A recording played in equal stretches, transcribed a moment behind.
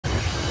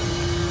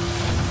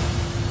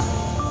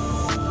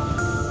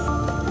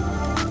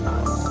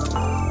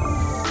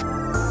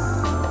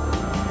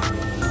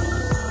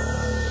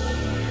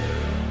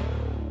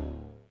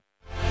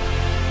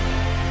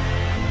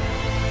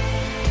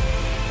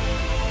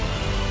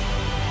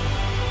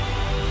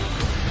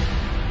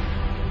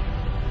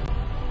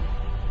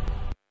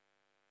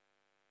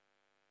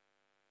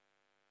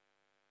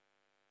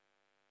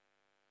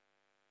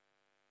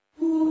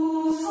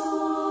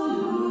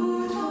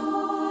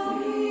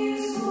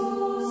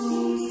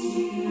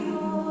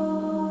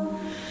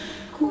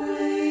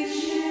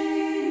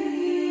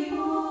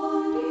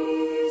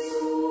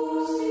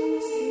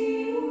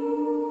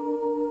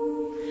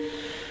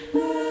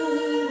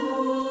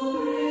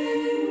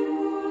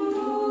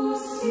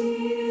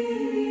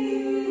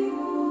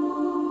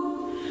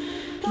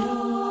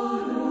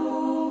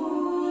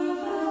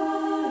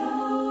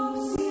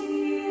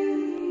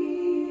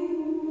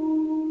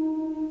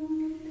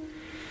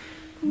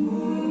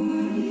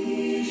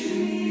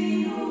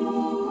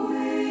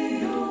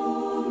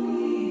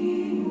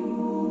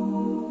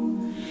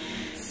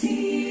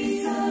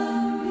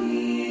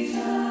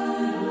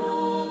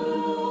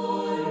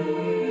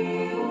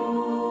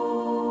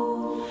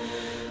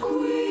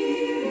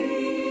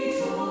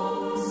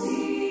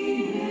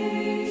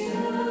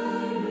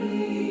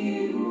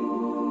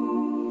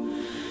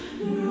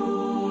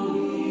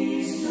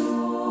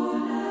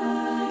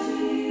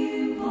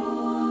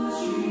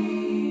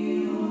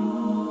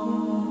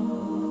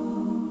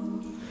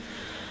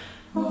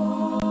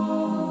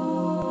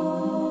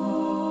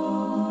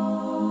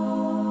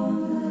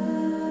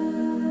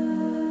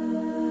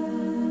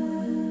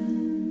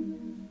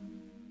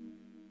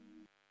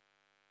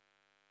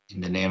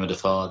name of the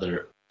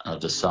Father, and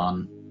of the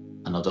Son,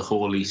 and of the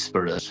Holy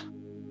Spirit.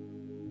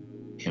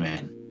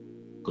 Amen.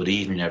 Good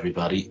evening,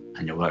 everybody,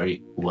 and you're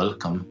very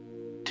welcome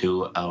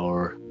to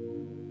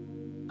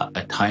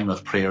a time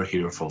of prayer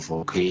here for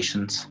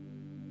vocations.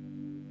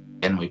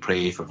 Again, we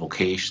pray for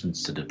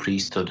vocations to the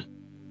priesthood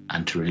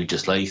and to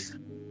religious life.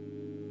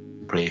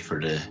 We pray for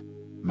the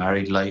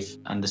married life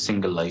and the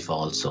single life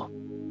also.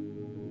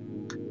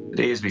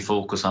 Today, as we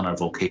focus on our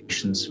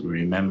vocations, we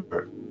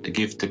remember the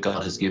gift that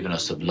God has given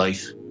us of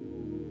life,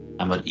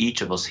 and with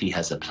each of us He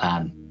has a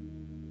plan.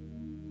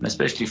 And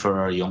especially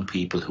for our young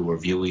people who are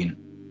viewing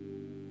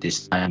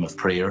this time of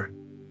prayer,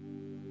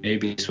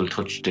 maybe this will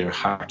touch their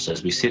hearts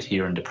as we sit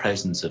here in the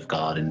presence of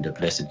God in the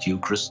Blessed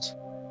Eucharist.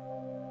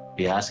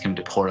 We ask Him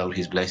to pour out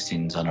His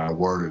blessings on our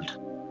world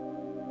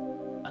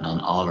and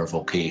on all our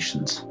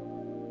vocations.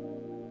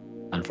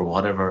 And for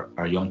whatever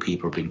our young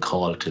people are being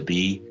called to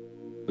be,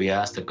 we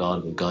ask that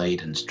God will guide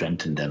and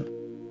strengthen them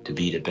to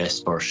be the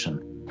best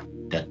version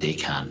that they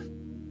can.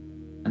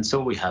 And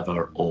so we have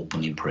our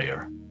opening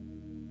prayer.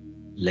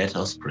 Let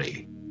us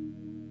pray.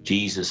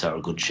 Jesus, our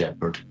Good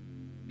Shepherd,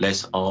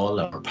 bless all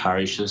our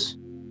parishes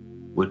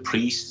with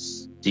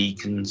priests,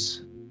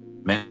 deacons,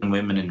 men and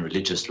women in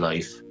religious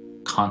life,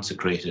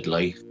 consecrated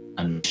life,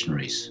 and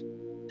missionaries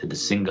to the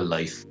single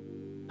life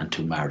and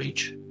to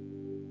marriage,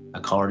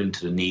 according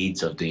to the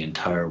needs of the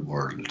entire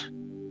world,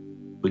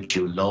 which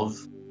you love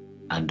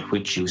and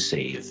which you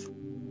save.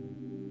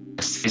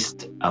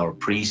 Assist our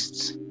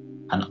priests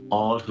and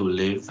all who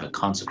live a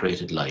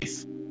consecrated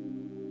life.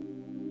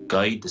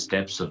 Guide the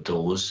steps of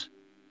those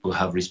who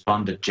have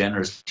responded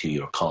generously to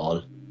your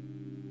call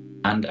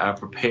and are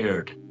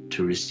prepared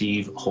to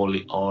receive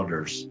holy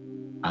orders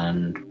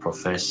and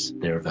profess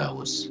their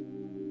vows.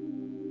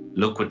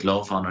 Look with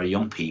love on our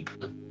young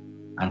people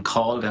and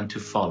call them to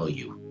follow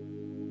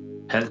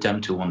you. Help them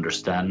to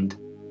understand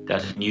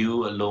that in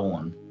you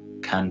alone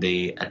can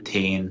they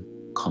attain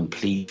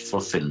complete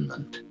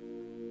fulfillment.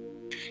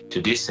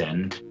 To this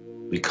end,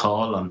 we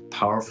call on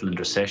powerful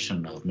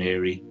intercession of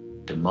Mary,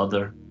 the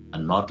mother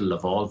and model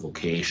of all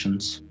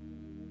vocations.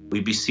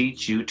 We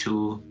beseech you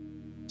to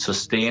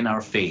sustain our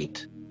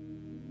faith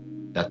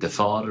that the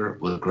Father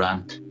will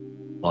grant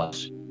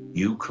what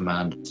you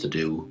command us to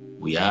do.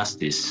 We ask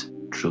this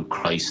through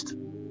Christ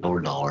our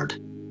Lord.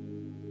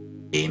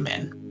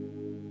 Amen.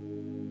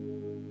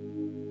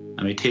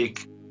 And we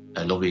take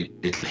a lovely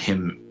little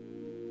hymn,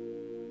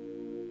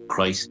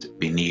 Christ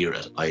be near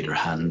at either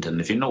hand,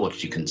 and if you know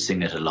it, you can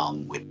sing it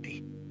along with me.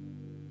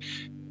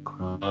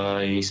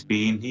 Christ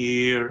be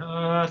near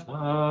at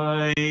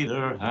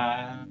either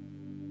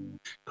hand,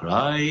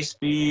 Christ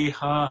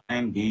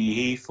behind,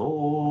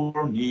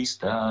 before me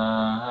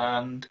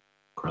stand,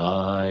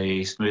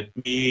 Christ with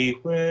me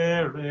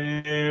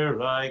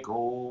where'er I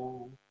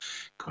go,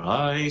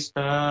 Christ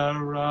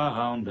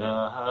around,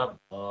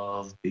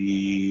 above,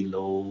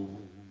 below.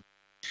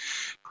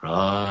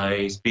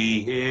 Christ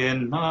be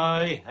in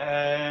my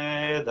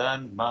head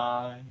and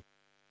mind,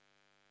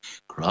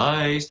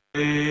 Christ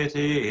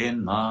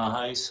within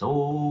my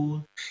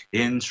soul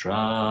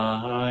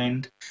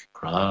enshrined,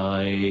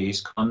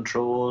 Christ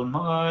control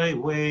my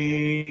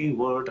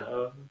wayward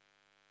heart,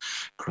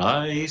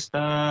 Christ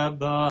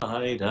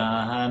abide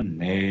and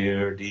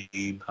ne'er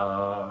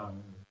depart.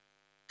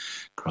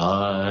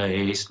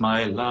 Christ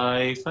my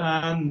life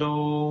and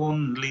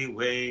only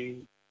way,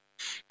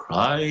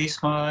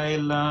 Christ my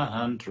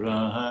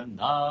lantern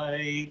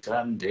night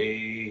and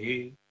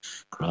day,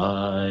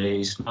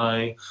 Christ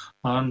my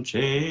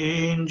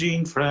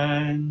unchanging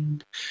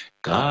friend,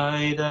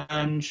 guide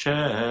and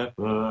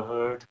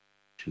shepherd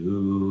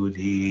to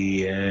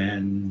the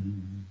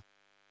end.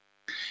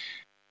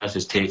 That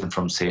is taken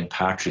from St.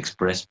 Patrick's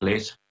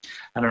breastplate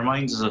and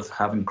reminds us of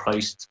having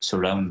Christ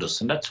surround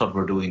us, and that's what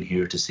we're doing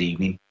here this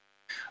evening.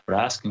 We're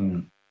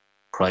asking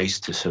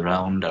Christ to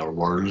surround our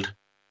world,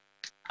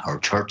 our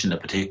church in a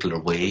particular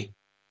way,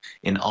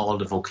 in all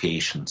the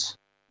vocations.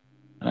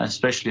 And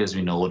especially as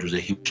we know, there's a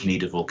huge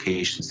need of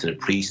vocations to the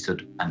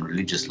priesthood and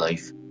religious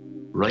life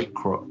right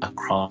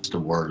across the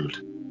world,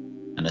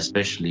 and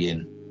especially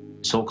in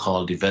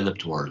so-called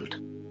developed world,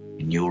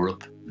 in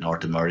Europe,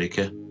 North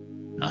America,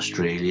 in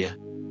Australia,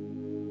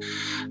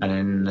 and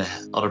in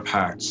other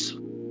parts.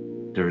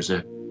 There's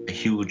a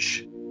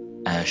huge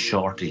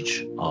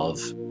shortage of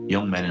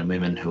young men and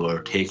women who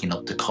are taking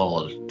up the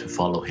call to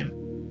follow Him.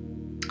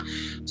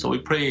 So we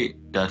pray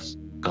that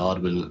God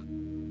will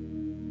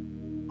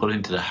put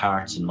into the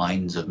hearts and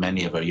minds of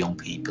many of our young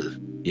people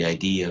the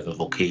idea of a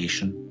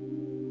vocation,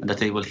 and that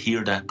they will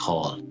hear that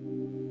call,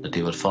 that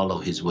they will follow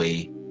His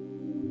way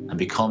and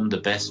become the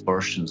best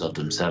versions of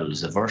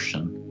themselves, a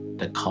version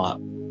that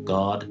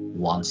God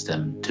wants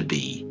them to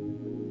be.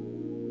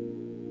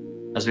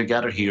 As we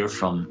gather here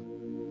from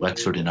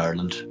Wexford in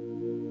Ireland,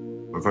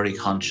 we're very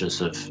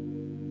conscious of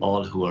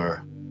all who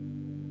are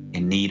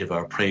in need of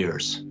our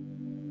prayers.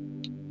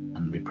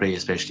 And we pray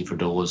especially for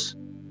those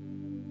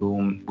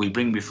whom we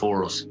bring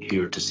before us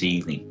here this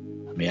evening.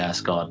 And we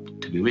ask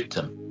God to be with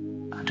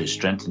them and to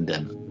strengthen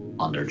them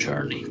on their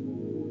journey.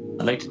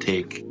 I'd like to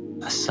take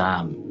a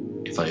psalm,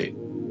 if I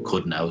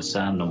could now,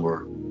 Psalm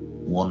number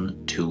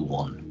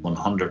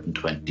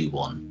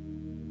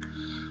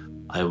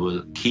 121. I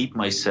will keep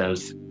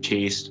myself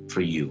chaste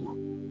for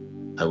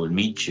you. I will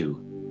meet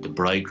you, the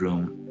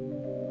bridegroom,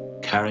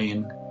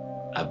 carrying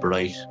a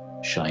bright,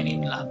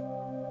 shining lamp.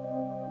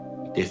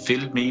 They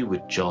filled me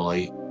with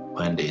joy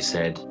when they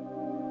said,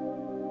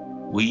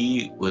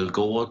 we will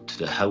go to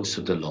the house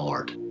of the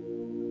Lord.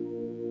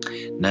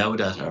 Now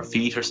that our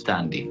feet are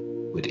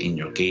standing within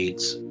your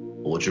gates,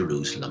 O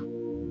Jerusalem.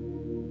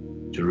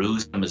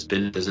 Jerusalem is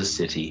built as a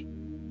city,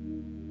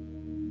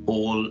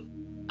 whole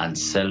and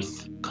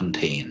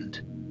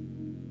self-contained.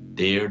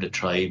 There the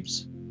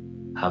tribes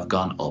have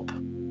gone up,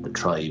 the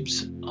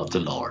tribes of the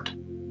Lord.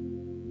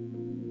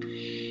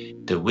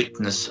 The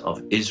witness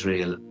of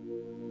Israel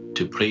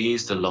to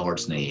praise the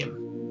Lord's name.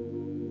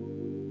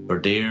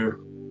 For there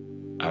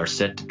are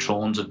set the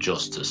thrones of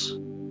justice,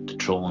 the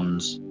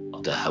thrones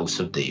of the house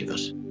of David.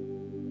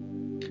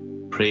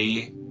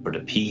 Pray for the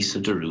peace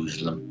of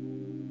Jerusalem,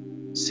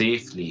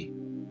 safely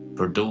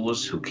for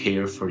those who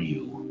care for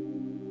you.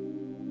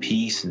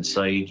 Peace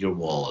inside your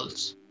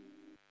walls,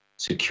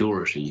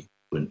 security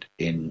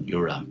within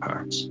your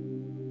ramparts.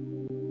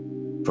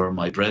 For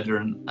my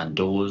brethren and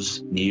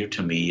those near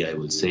to me, I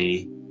will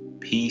say,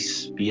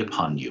 peace be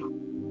upon you.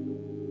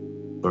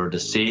 For the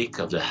sake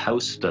of the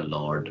house of the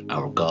Lord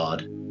our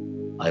God,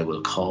 I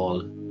will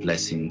call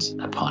blessings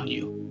upon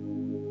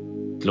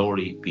you.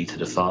 Glory be to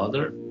the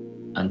Father,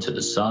 and to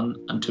the Son,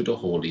 and to the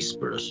Holy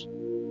Spirit,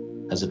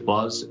 as it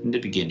was in the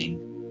beginning,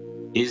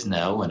 is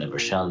now, and ever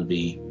shall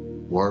be,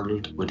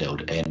 world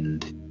without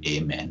end.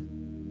 Amen.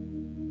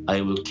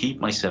 I will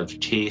keep myself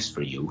chaste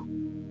for you.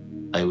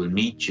 I will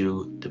meet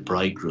you, the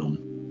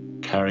bridegroom,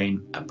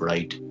 carrying a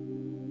bright,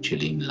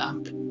 chilling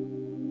lamp.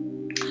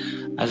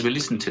 As we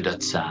listen to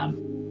that psalm,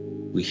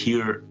 we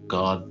hear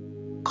God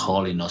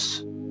calling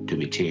us to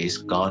be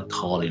chaste, God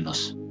calling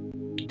us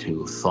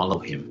to follow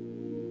him,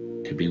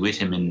 to be with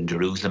him in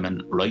Jerusalem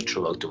and right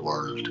throughout the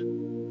world.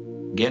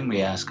 Again,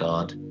 we ask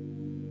God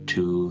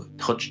to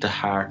touch the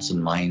hearts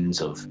and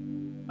minds of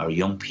our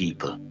young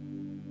people,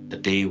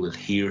 that they will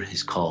hear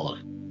his call,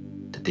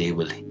 that they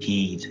will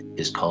heed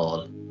his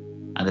call,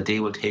 and that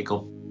they will take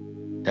up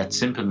that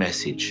simple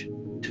message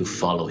to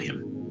follow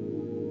him,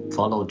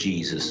 follow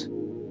Jesus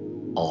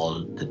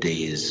all the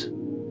days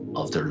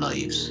of their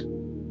lives.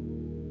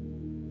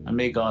 And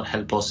may God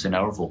help us in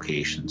our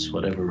vocations,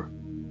 whatever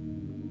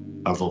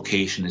our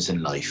vocation is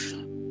in life,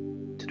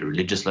 to the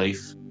religious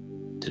life,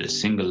 to the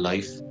single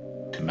life,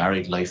 to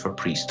married life or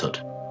priesthood,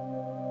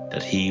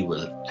 that he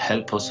will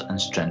help us and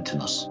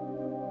strengthen us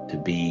to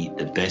be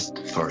the best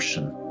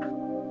version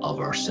of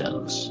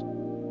ourselves.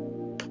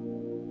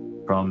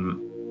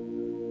 From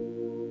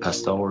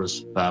Pastoris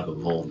Baba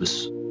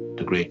Vobis,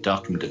 the great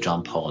document of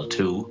John Paul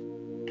II,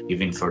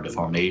 giving for the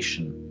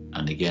formation,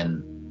 and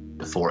again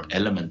the four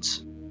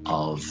elements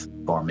of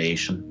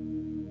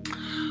formation,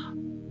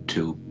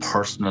 to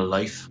personal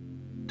life,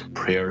 to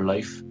prayer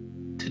life,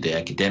 to the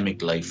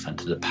academic life, and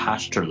to the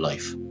pastoral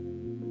life.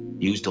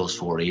 Use those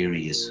four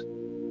areas.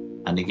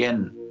 And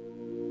again,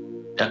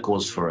 that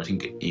goes for, I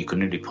think you can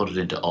really put it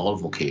into all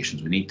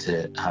vocations. We need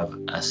to have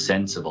a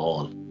sense of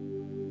all.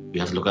 We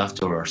have to look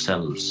after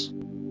ourselves,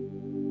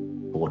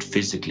 both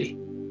physically,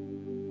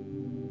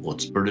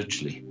 both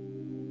spiritually,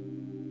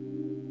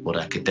 both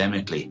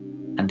academically.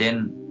 And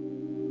then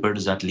where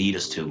does that lead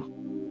us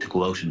to? To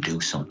go out and do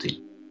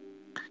something.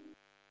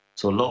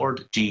 So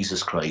Lord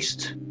Jesus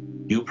Christ,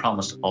 you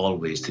promised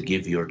always to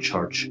give your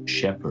church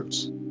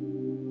shepherds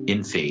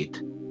in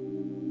faith.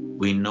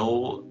 We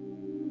know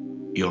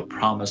your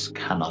promise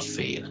cannot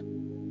fail.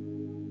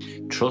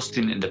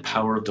 Trusting in the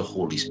power of the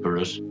Holy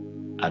Spirit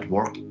at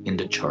work in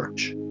the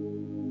church,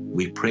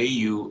 we pray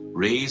you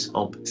raise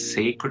up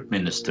sacred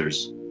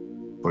ministers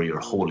for your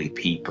holy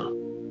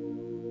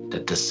people,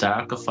 that the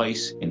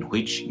sacrifice in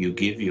which you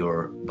give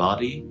your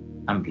body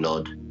and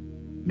blood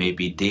may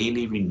be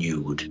daily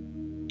renewed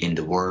in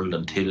the world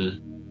until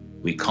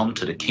we come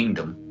to the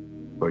kingdom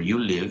where you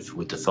live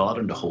with the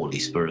Father and the Holy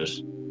Spirit,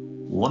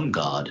 one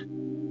God,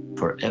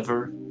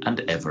 forever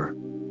and ever.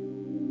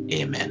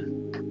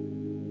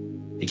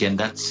 Amen. Again,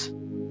 that's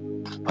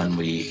when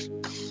we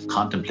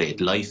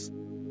contemplate life,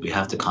 we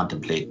have to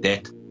contemplate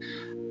death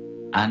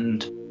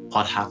and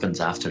what happens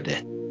after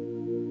death.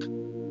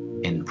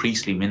 In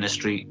priestly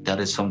ministry, that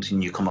is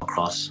something you come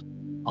across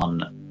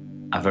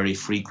on a very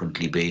frequent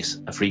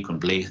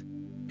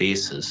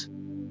basis,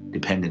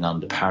 depending on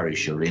the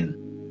parish you're in.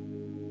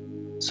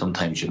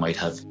 Sometimes you might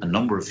have a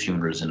number of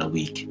funerals in a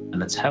week,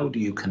 and it's how do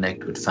you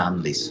connect with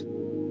families?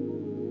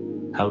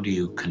 How do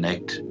you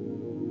connect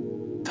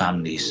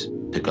families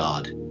to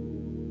God?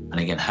 And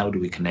again, how do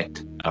we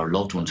connect our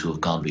loved ones who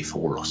have gone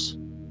before us?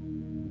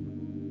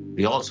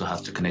 We also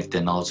have to connect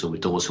then also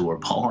with those who are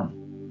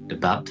born, the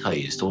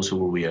baptized, those who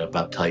we are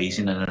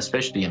baptizing, and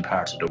especially in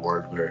parts of the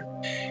world where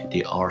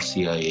the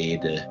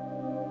RCIA, the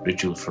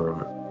ritual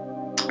for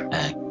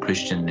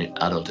Christian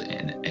adult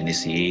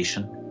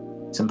initiation,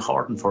 it's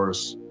important for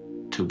us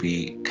to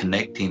be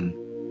connecting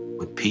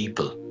with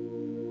people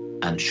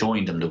and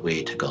showing them the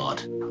way to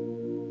God.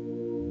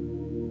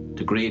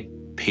 the great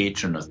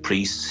patron of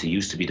priests. He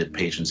used to be the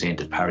patron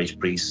saint of parish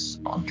priests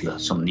until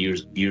some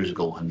years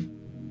ago, when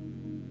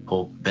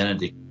Pope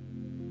Benedict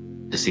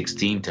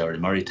XVI, or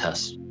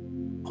Emeritus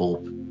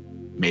Pope,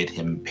 made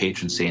him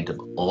patron saint of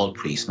all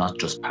priests, not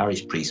just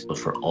parish priests, but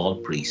for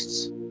all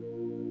priests.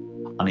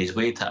 On his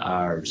way to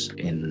Ars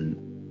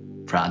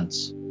in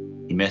France,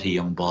 he met a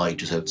young boy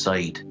just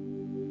outside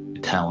the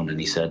town, and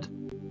he said,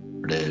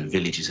 or the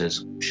village, he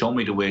says, "Show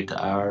me the way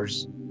to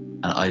Ars,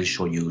 and I'll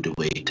show you the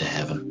way to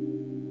heaven."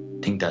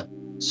 I think that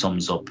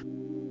sums up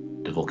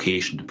the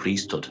vocation, the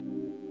priesthood.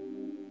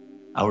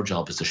 Our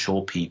job is to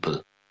show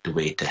people the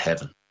way to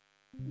heaven.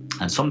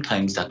 And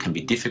sometimes that can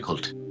be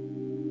difficult.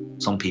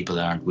 Some people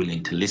aren't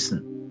willing to listen.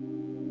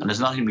 And there's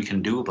nothing we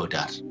can do about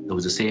that. It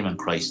was the same in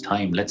Christ's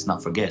time. Let's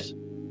not forget,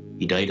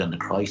 he died on the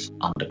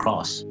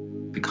cross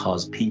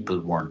because people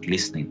weren't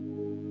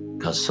listening,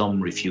 because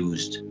some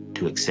refused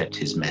to accept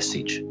his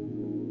message.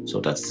 So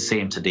that's the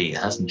same today. It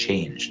hasn't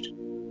changed.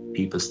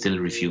 People still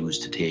refuse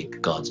to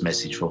take God's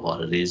message for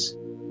what it is,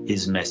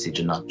 his message,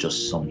 and not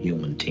just some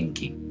human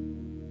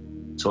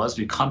thinking. So as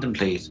we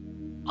contemplate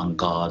on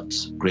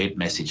God's great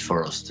message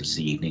for us this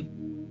evening,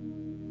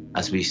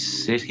 as we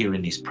sit here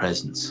in his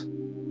presence,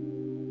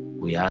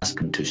 we ask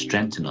him to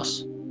strengthen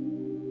us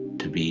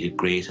to be the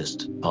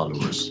greatest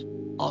followers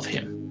of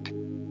him.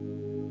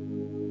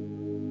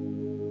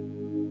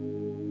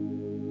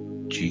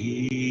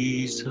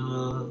 Jesus,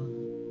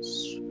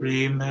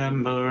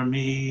 remember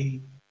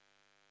me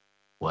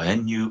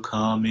when you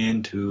come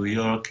into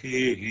your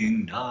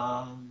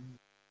kingdom.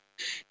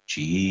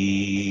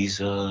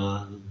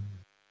 Jesus,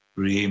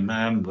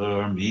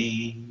 remember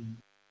me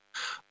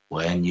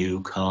when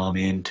you come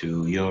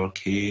into your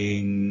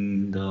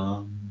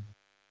kingdom.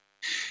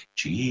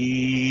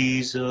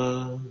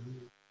 Jesus,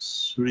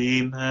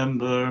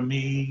 remember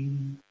me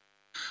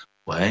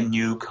when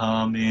you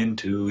come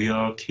into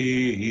your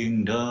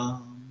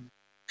kingdom.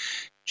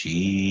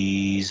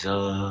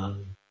 Jesus,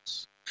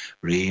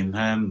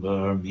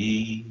 remember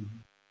me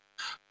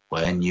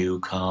when you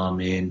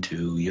come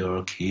into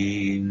your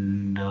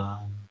kingdom.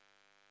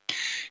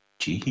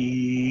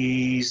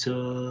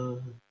 Jesus,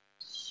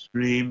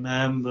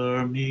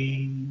 remember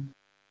me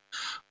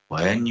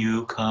when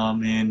you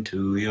come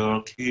into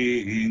your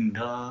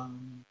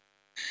kingdom.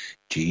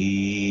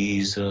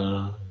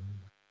 Jesus,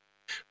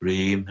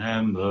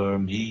 remember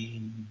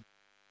me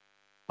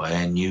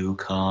when you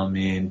come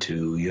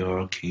into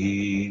your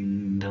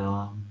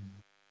kingdom.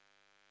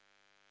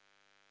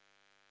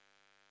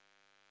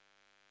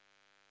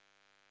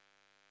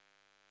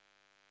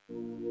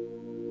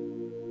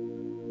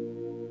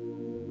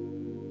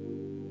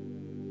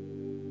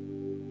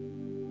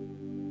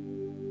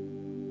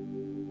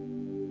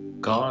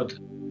 God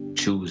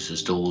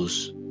chooses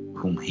those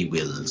whom he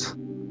wills.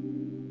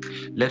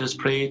 Let us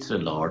pray to the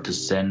Lord to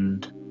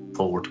send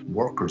forth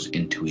workers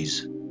into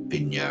his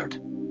vineyard.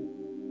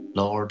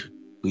 Lord,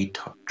 we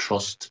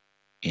trust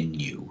in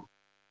you.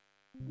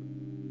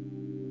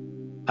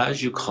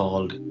 As you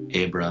called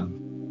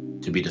Abraham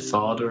to be the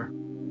father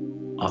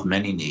of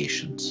many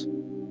nations,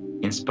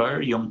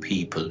 inspire young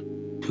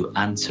people to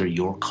answer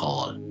your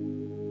call.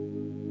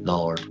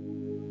 Lord,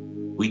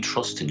 we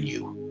trust in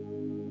you.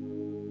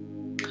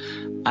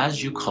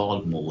 As you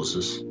called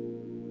Moses,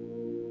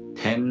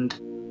 tend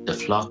the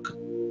flock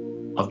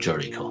of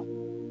Jericho.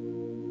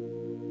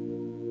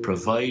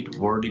 Provide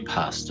worthy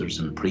pastors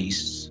and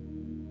priests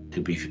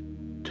to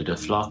the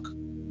flock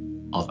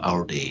of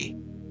our day.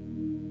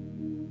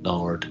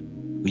 Lord,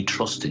 we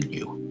trust in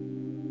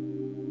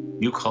you.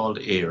 You called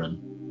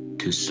Aaron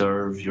to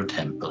serve your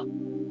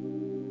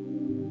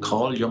temple.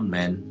 Call young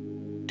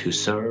men to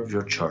serve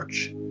your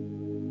church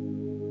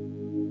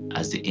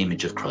as the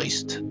image of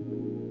Christ.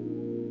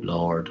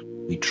 Lord,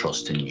 we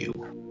trust in you.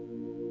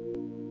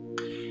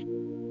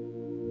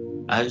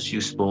 As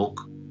you spoke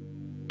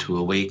to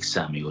awake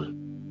Samuel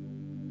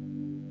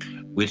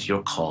with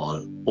your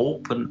call,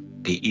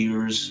 open the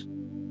ears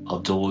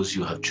of those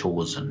you have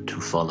chosen to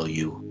follow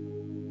you.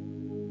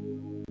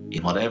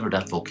 In whatever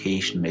that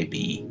vocation may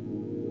be,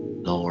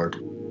 Lord,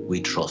 we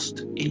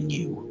trust in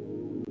you.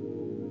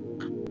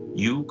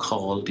 You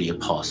called the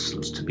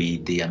apostles to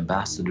be the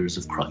ambassadors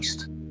of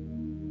Christ.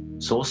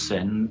 So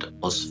send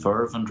us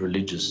fervent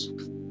religious,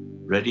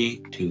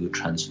 ready to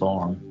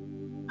transform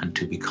and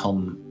to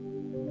become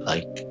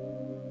like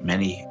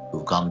many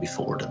who've gone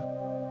before them.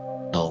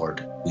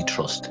 Lord, we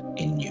trust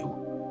in you.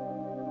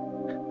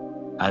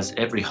 As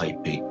every high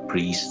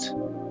priest,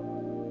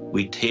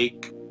 we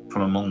take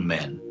from among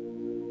men,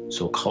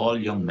 so call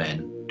young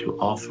men to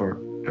offer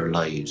their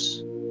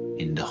lives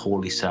in the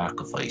holy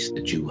sacrifice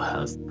that you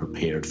have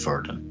prepared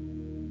for them.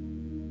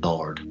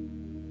 Lord,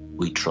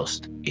 we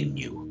trust in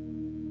you.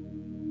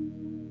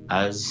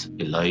 As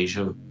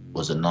Elijah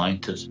was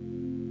anointed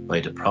by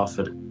the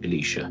prophet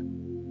Elisha,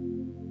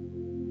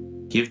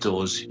 give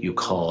those you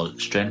call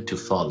strength to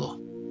follow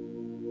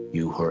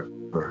you were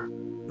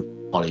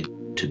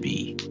called to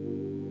be.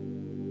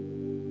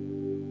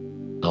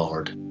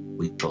 Lord,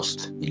 we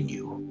trust in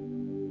you.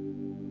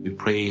 We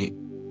pray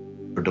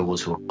for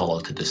those who are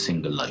called to the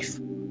single life.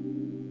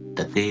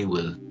 that they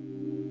will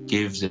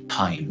give the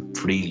time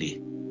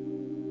freely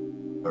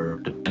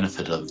for the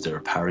benefit of their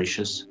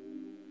parishes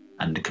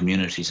and the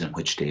communities in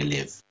which they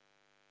live.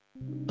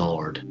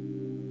 Lord,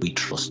 we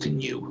trust in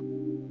you.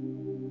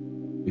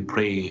 We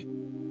pray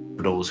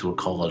for those who are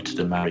called to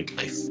the married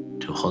life,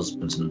 to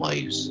husbands and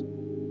wives,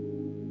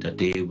 that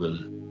they will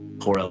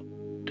pour out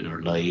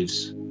their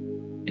lives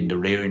in the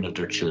rearing of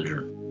their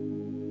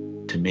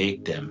children to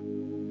make them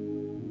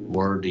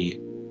worthy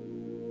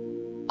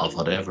of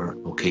whatever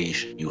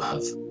vocation you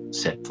have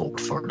set forth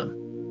for them.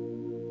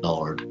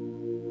 Lord,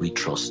 we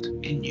trust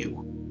in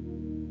you.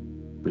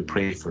 We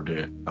pray for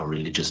our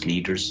religious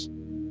leaders,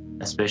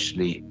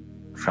 especially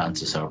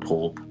Francis, our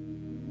Pope,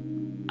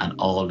 and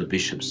all the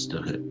bishops,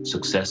 the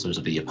successors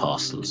of the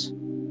apostles,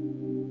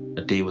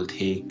 that they will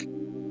take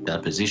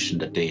that position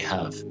that they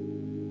have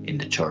in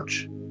the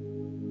church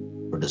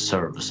for the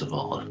service of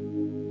all.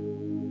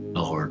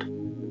 Lord,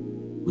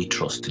 we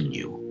trust in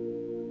you.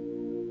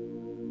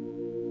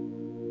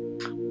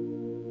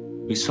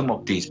 We sum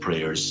up these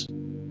prayers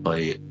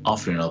by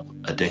offering up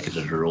a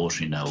decadal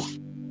rosary now,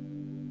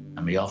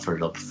 and we offer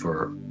it up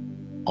for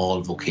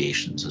all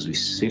vocations as we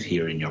sit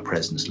here in your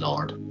presence,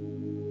 Lord.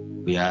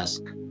 We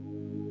ask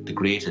the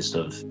greatest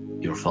of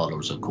your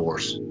followers, of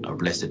course, our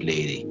Blessed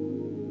Lady,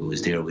 who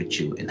is there with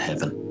you in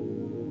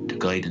heaven, to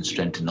guide and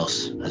strengthen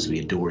us as we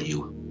adore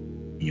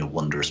you in your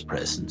wondrous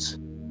presence.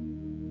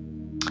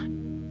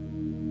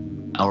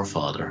 Our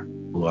Father,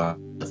 who art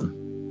in heaven,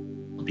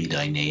 hallowed be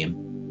thy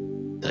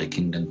name. Thy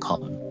kingdom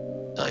come,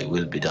 thy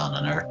will be done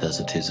on earth as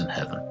it is in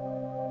heaven.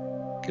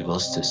 Give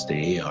us this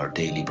day our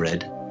daily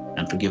bread,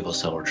 and forgive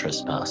us our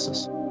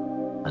trespasses,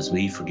 as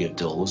we forgive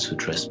those who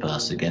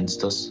trespass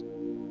against us.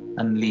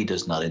 And lead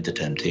us not into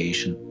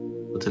temptation,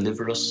 but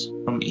deliver us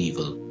from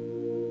evil.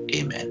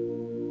 Amen.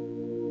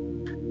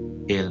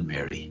 Hail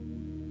Mary,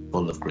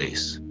 full of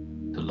grace,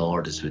 the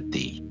Lord is with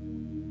thee.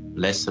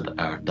 Blessed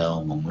art thou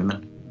among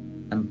women,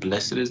 and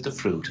blessed is the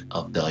fruit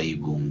of thy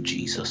womb,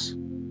 Jesus.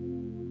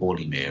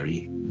 Holy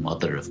Mary,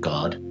 Mother of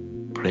God,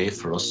 pray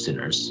for us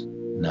sinners,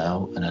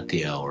 now and at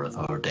the hour of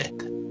our death.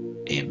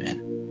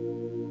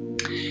 Amen.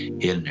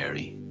 Hail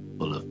Mary,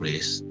 full of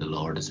grace, the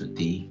Lord is with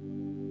thee.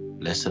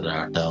 Blessed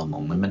art thou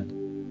among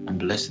women, and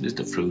blessed is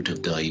the fruit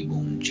of thy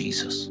womb,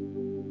 Jesus.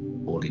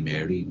 Holy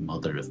Mary,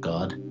 Mother of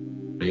God,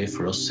 pray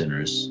for us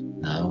sinners,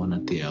 now and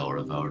at the hour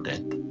of our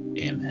death.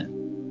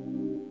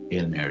 Amen.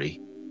 Hail Mary,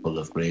 full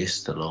of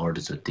grace, the Lord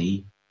is with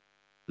thee.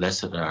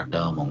 Blessed art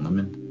thou among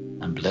women,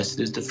 and blessed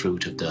is the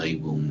fruit of thy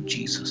womb,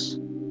 Jesus.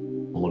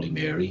 Holy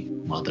Mary,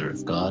 Mother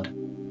of God,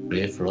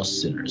 pray for us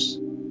sinners,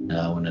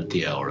 now and at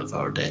the hour of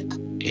our death.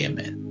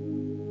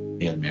 Amen.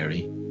 Hail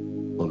Mary,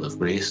 full of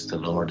grace, the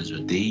Lord is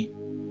with thee.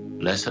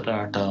 Blessed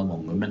art thou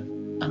among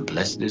women, and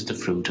blessed is the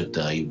fruit of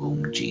thy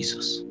womb,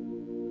 Jesus.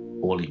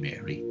 Holy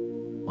Mary,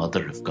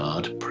 Mother of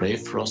God, pray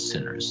for us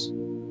sinners,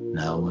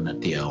 now and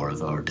at the hour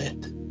of our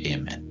death.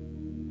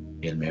 Amen.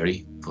 Hail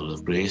Mary, full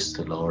of grace,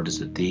 the Lord is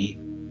with thee.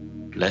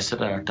 Blessed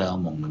art thou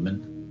among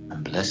women,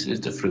 and blessed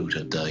is the fruit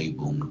of thy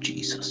womb,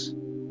 Jesus.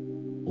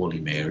 Holy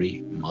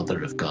Mary,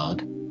 Mother of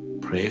God,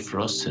 pray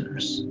for us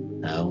sinners,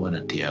 now and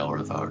at the hour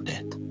of our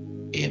death.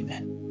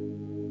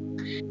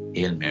 Amen.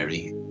 Hail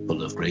Mary,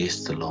 full of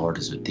grace, the Lord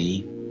is with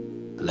thee.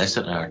 Blessed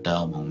art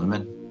thou among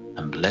women,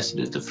 and blessed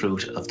is the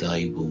fruit of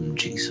thy womb,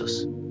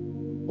 Jesus.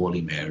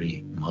 Holy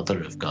Mary,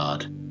 Mother of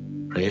God,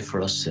 pray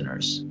for us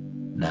sinners,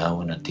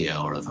 now and at the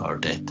hour of our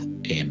death.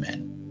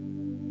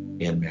 Amen.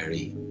 Hail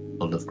Mary,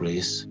 full of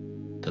grace,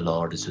 the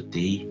Lord is with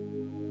thee.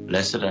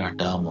 Blessed art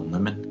thou among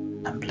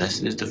women, and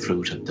blessed is the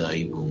fruit of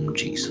thy womb,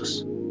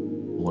 Jesus.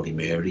 Holy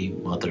Mary,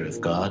 Mother of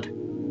God,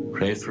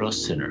 pray for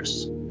us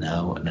sinners,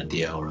 now and at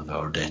the hour of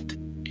our death.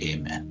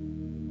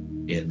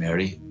 Amen. Hail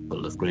Mary,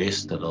 full of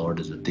grace, the Lord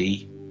is with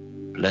thee.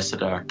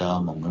 Blessed art thou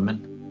among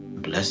women,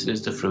 and blessed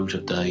is the fruit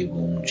of thy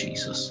womb,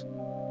 Jesus.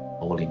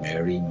 Holy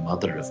Mary,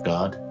 Mother of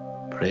God,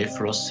 pray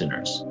for us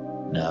sinners,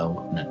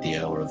 now and at the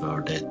hour of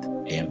our death.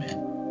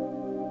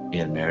 Amen.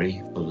 Hail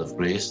Mary, full of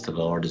grace, the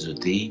Lord is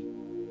with thee.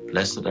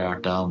 Blessed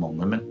art thou among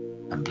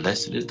women, and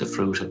blessed is the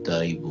fruit of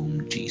thy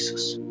womb,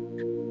 Jesus.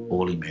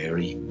 Holy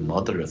Mary,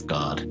 Mother of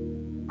God,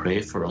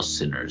 pray for us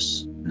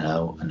sinners,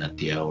 now and at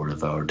the hour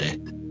of our death.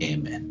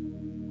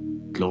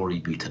 Amen. Glory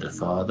be to the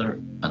Father,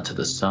 and to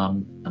the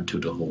Son, and to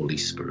the Holy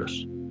Spirit,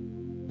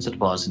 as it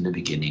was in the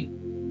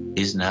beginning,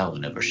 is now,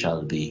 and ever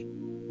shall be,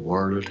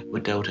 world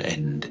without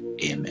end.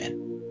 Amen.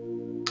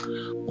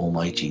 O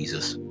my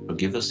Jesus,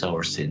 forgive us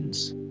our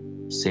sins,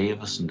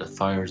 save us from the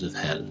fires of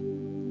hell,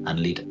 and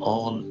lead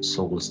all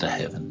souls to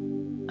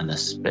heaven, and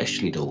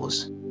especially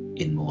those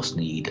in most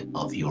need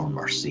of your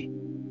mercy.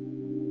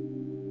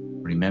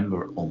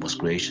 Remember, O most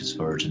gracious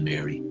Virgin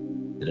Mary,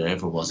 that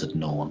ever was it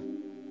known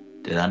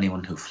that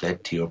anyone who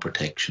fled to your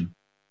protection,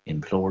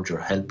 implored your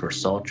help, or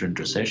sought your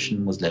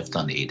intercession was left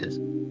unaided.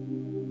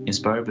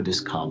 Inspired by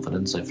this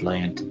confidence, I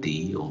fly unto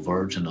thee, O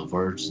Virgin of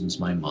Virgins,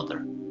 my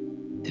Mother.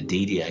 To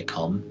thee I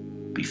come,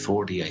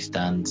 before thee I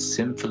stand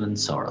sinful and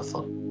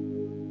sorrowful.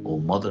 O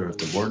Mother of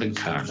the Word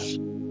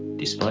incarnate,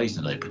 despise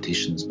not thy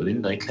petitions, but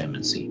in thy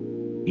clemency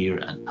hear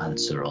and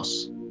answer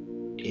us.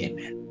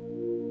 Amen.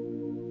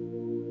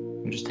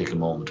 We'll just take a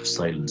moment of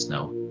silence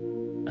now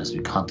as we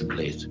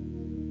contemplate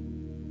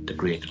the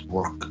great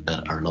work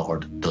that our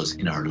Lord does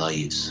in our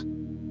lives,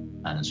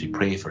 and as we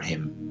pray for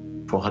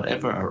him, for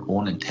whatever our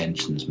own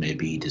intentions may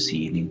be this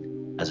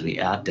evening, as we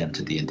add them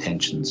to the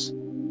intentions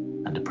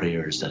and the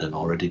prayers that have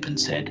already been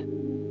said,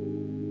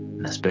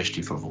 and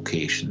especially for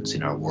vocations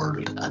in our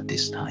world at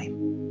this time.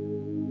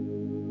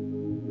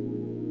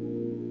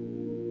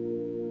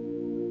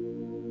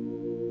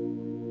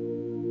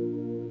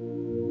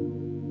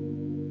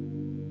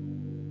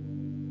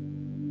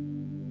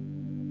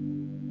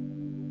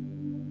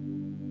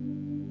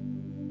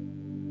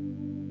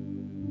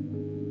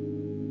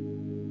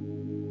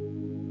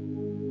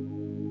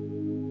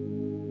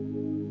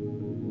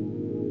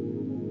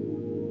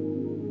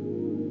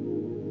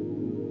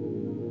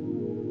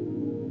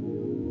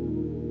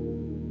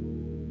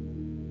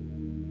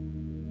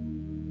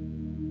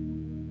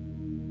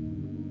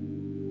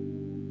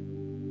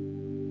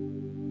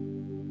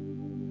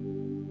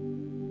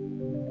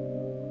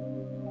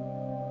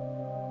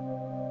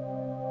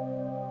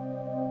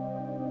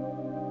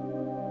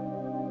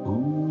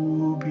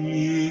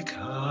 Ubi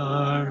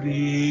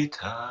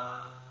carita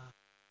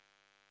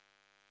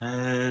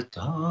et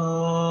amor,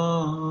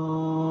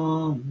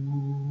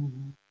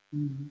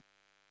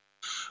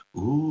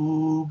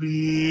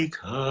 ubi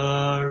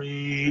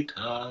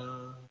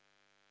carita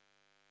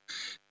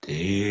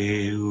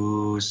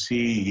Deus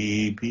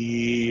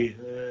ibi,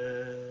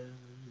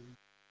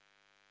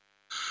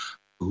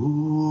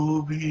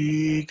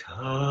 ubi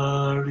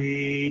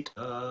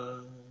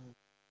carita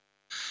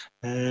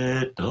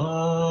et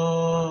Dominum,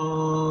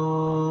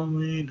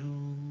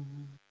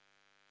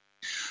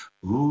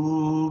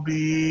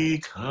 ubi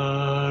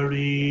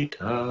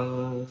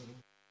carita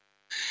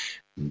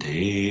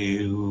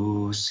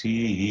Deus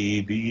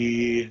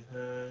ibi,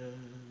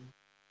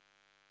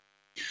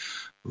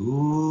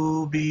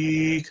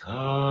 ubi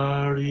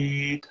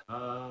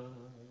carita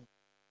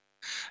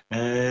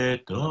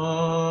et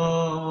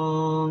Dominum,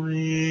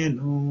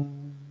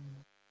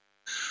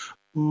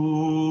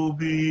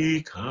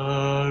 ubi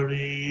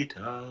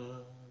caritas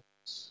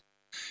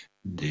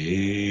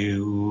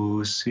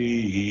Deus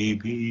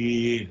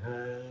ibi.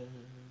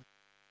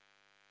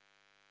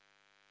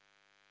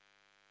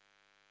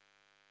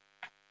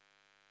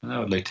 And I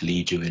would like to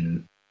lead you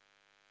in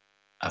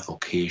a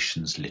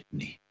vocations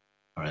litany,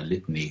 or a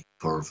litany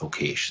for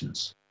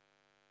vocations.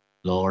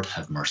 Lord,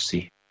 have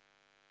mercy.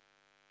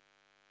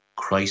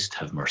 Christ,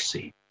 have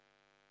mercy.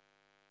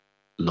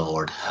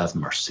 Lord, have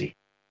mercy.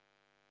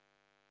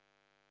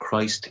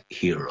 Christ,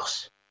 hear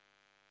us.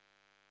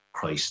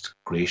 Christ,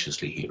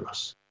 graciously hear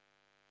us.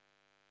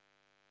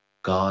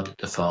 God,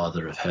 the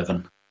Father of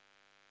heaven,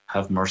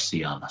 have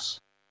mercy on us.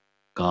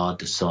 God,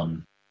 the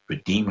Son,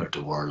 Redeemer of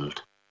the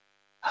world,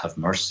 have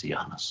mercy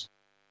on us.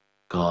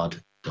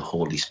 God, the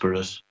Holy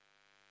Spirit,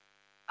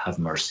 have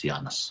mercy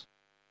on us.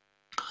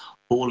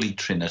 Holy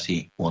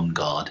Trinity, one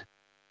God,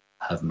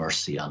 have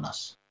mercy on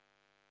us.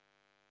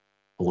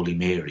 Holy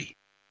Mary,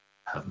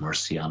 have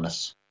mercy on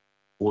us.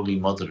 Holy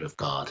Mother of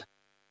God,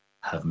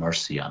 have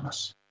mercy on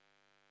us.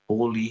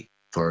 Holy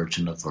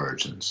Virgin of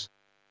Virgins,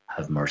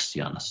 have mercy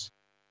on us.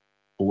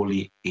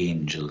 Holy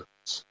angels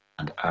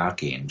and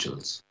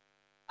archangels,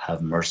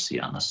 have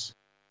mercy on us.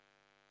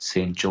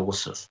 Saint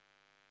Joseph,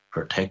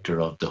 protector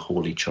of the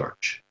Holy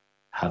Church,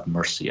 have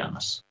mercy on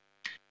us.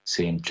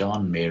 Saint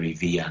John Mary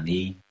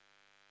Vianney,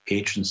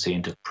 patron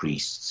saint of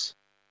priests,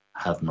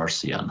 have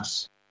mercy on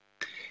us.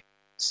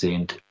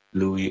 Saint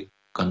Louis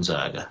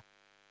Gonzaga,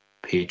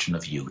 patron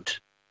of youth,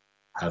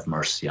 have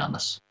mercy on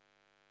us.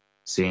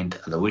 Saint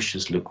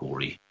Aloysius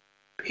Ligori,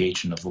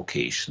 patron of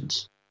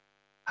vocations,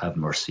 have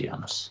mercy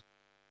on us.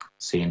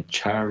 Saint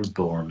Charles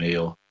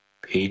Borromeo,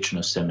 patron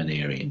of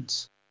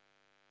seminarians,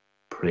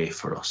 pray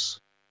for us.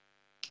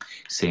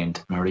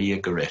 Saint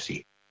Maria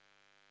Goretti,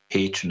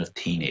 patron of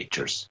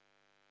teenagers,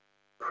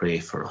 pray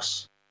for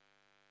us.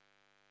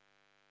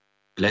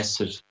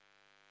 Blessed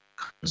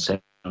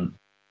Conception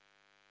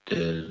de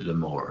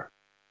l'Amour,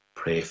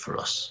 pray for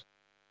us.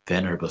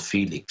 Venerable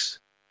Felix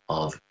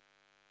of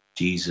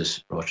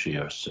Jesus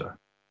Rochester,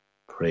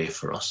 pray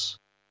for us.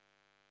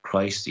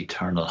 Christ,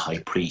 eternal high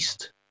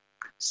priest,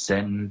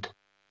 send,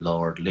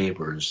 Lord,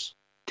 labourers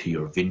to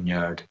your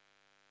vineyard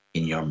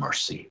in your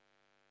mercy.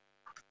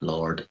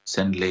 Lord,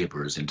 send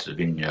labourers into the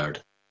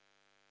vineyard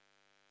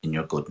in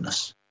your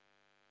goodness.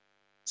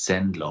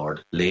 Send,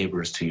 Lord,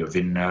 labourers to your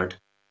vineyard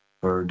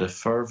for the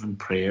fervent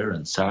prayer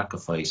and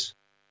sacrifice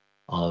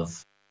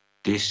of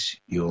this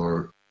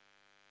your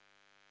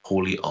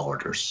holy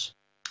orders.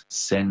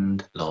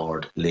 Send,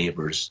 Lord,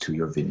 labourers to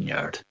your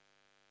vineyard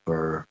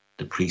for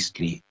the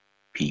priestly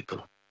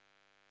people.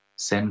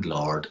 Send,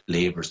 Lord,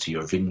 labourers to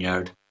your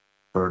vineyard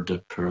for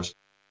the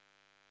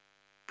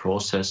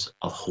process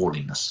of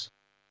holiness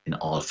in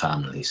all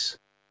families.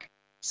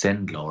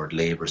 Send, Lord,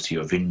 labourers to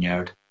your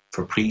vineyard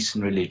for priests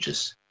and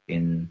religious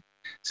in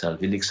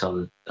salvific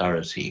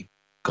solidarity,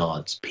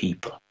 God's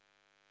people.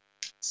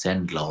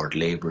 Send, Lord,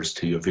 labourers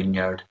to your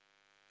vineyard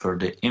for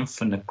the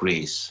infinite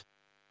grace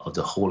of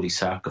the holy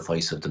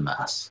sacrifice of the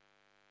Mass.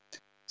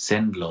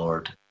 Send,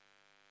 Lord,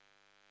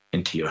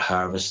 into your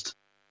harvest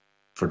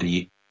for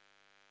the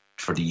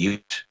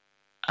youth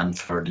and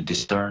for the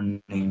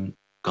discerning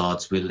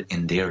God's will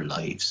in their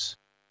lives.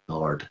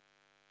 Lord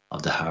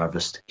of the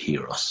harvest,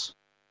 hear us.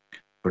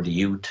 For the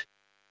youth,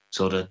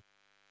 so that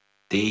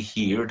they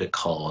hear the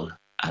call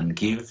and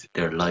give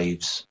their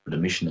lives for the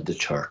mission of the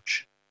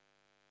church.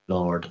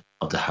 Lord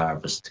of the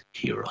harvest,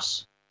 hear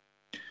us.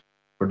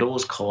 For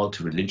those called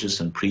to religious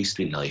and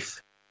priestly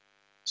life,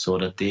 so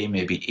that they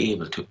may be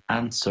able to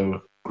answer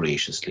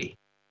graciously.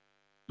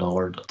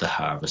 Lord of the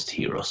harvest,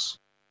 hear us.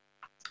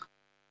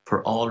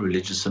 For all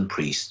religious and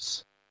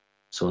priests,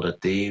 so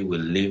that they will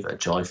live a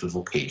joyful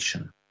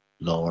vocation.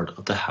 Lord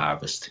of the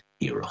harvest,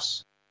 hear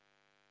us.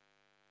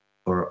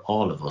 For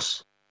all of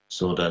us,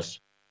 so that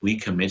we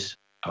commit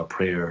our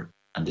prayer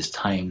and this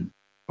time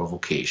for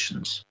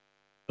vocations.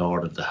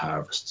 Lord of the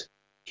harvest,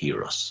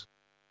 hear us.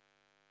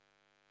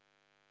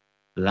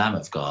 Lamb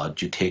of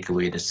God, you take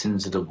away the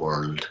sins of the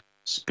world.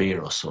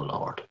 Spare us, O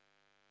Lord.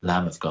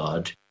 Lamb of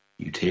God,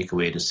 you take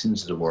away the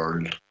sins of the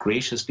world.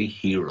 Graciously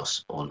hear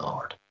us, O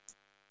Lord.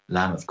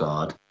 Lamb of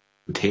God,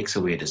 who takes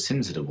away the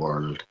sins of the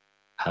world,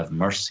 have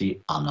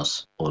mercy on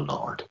us, O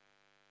Lord.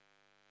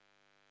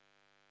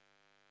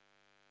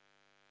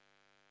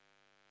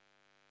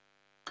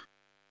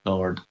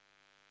 Lord,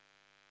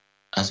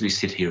 as we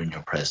sit here in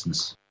your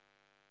presence,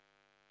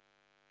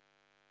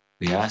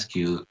 we ask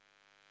you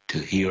to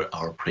hear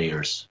our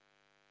prayers,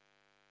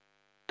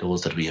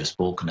 those that we have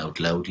spoken out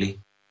loudly,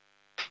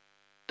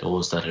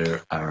 those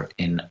that are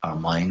in our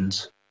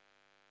minds,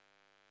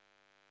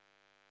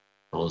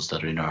 those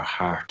that are in our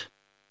heart.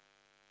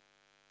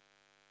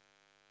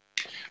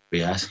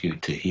 We ask you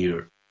to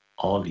hear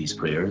all these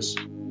prayers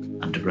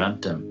and to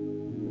grant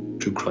them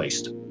through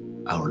Christ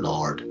our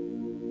Lord.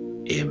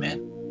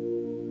 Amen.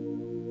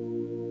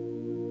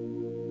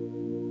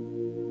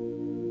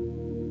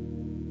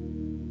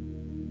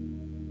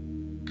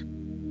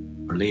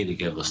 Our Lady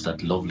gave us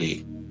that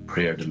lovely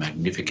prayer, the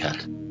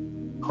Magnificat,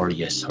 her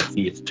yes, her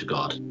faith to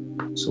God.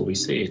 So we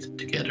say it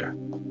together.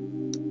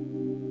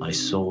 My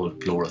soul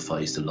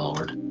glorifies the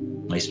Lord.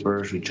 My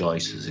spirit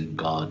rejoices in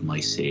God, my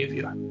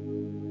Saviour.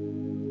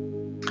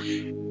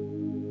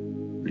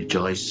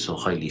 Rejoice, so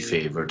highly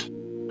favoured,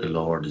 the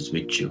Lord is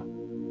with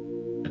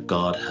you, that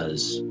God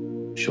has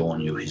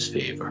shown you his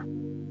favour.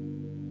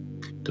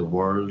 The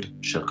world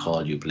shall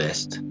call you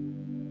blessed,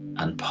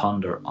 and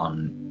ponder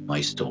on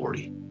my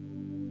story.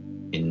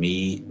 In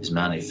me is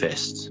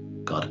manifest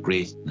God's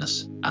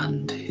greatness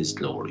and his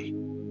glory.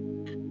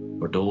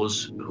 For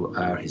those who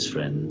are his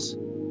friends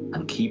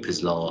and keep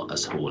his law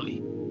as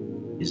holy,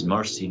 his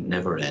mercy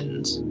never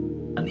ends,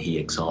 and he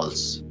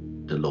exalts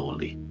the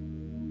lowly.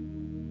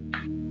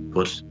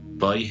 But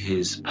by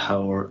his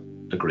power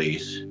the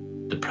great,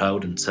 the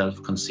proud and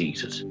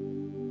self-conceited,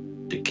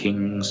 the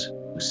kings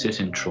who sit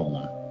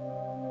enthroned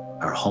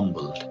are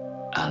humbled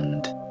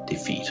and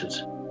defeated.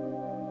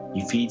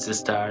 He feeds the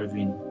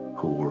starving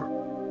poor,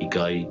 he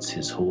guides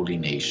his holy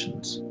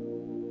nations,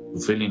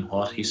 fulfilling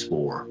what he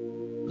swore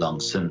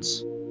long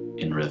since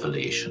in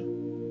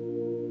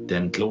Revelation.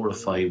 Then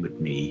glorify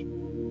with me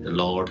the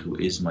Lord who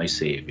is my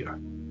Saviour,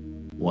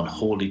 one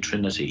holy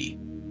Trinity,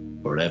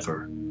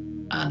 forever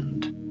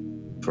and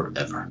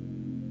forever.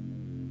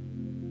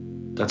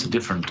 That's a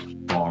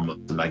different form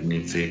of the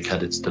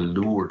Magnificat. It's the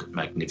Lourdes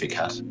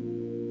Magnificat.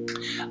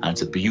 And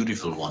it's a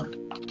beautiful one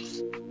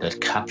that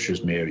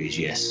captures Mary's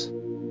yes.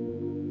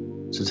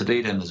 So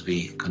today then, as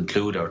we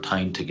conclude our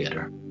time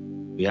together,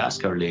 we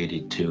ask Our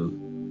Lady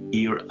to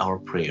hear our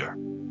prayer.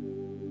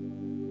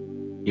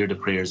 Hear the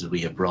prayers that we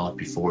have brought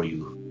before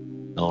you,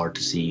 Lord,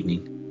 this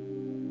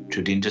evening,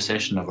 through the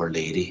intercession of Our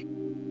Lady,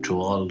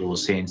 through all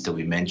those saints that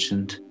we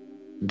mentioned,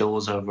 and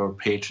those of our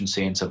patron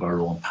saints of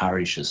our own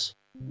parishes.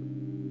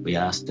 We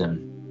ask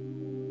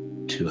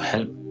them to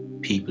help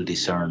people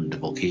discern the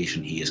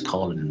vocation he is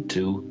calling them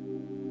to,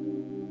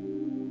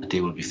 that they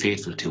will be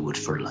faithful to it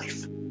for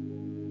life.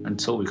 And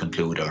so we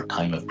conclude our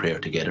time of prayer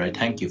together. I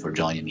thank you for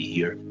joining me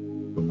here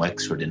from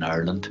Wexford in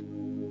Ireland.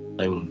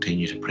 I will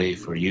continue to pray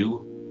for you,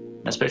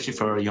 and especially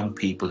for our young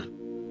people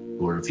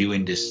who are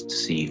viewing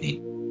this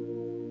evening.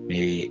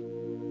 May,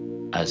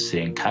 as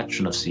St.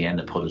 Catherine of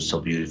Siena put it so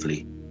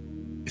beautifully,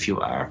 if you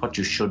are what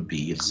you should be,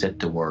 you'll set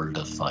the world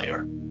afire.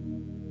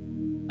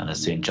 And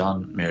as St.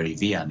 John Mary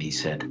Vianney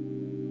said,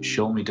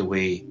 show me the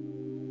way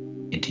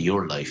into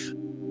your life,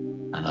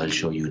 and I'll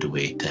show you the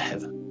way to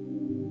heaven.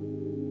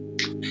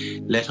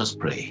 Let us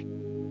pray.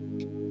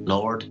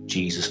 Lord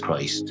Jesus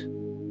Christ,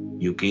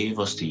 you gave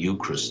us the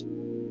Eucharist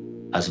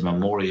as a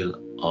memorial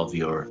of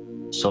your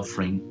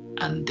suffering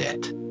and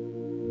death.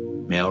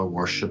 May our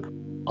worship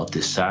of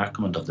this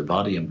sacrament of the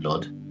body and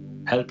blood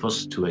help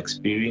us to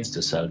experience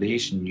the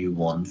salvation you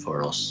won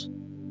for us,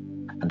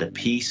 and the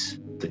peace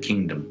of the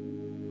kingdom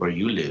where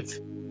you live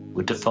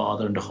with the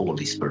Father and the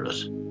Holy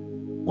Spirit,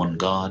 one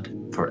God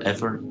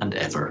forever and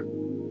ever.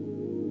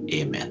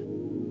 Amen.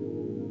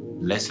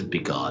 Blessed be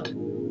God.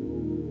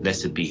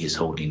 Blessed be his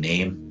holy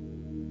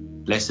name.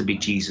 Blessed be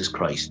Jesus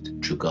Christ,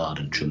 through God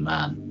and through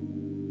man.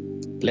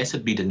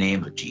 Blessed be the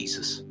name of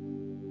Jesus.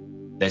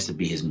 Blessed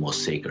be his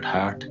most sacred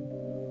heart.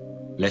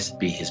 Blessed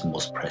be his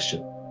most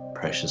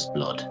precious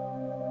blood.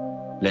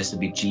 Blessed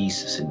be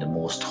Jesus in the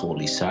most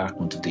holy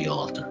sacrament of the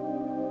altar.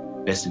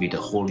 Blessed be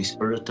the Holy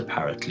Spirit, the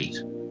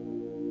Paraclete.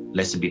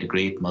 Blessed be the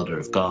great Mother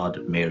of God,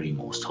 Mary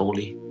Most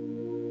Holy.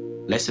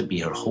 Blessed be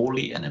her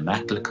holy and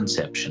immaculate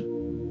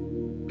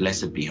conception.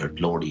 Blessed be her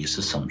glorious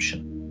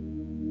Assumption.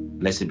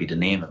 Blessed be the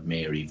name of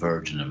Mary,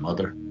 Virgin and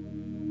Mother.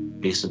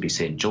 Blessed be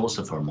Saint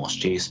Joseph, her most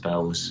chaste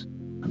spouse.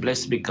 And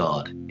blessed be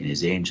God in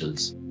his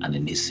angels and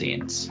in his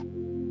saints.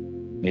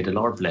 May the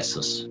Lord bless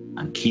us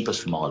and keep us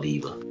from all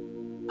evil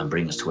and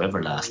bring us to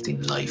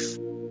everlasting life.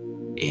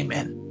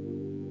 Amen.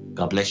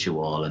 God bless you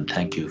all, and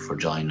thank you for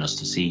joining us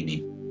this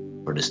evening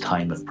for this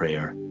time of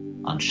prayer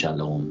on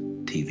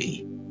Shalom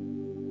TV.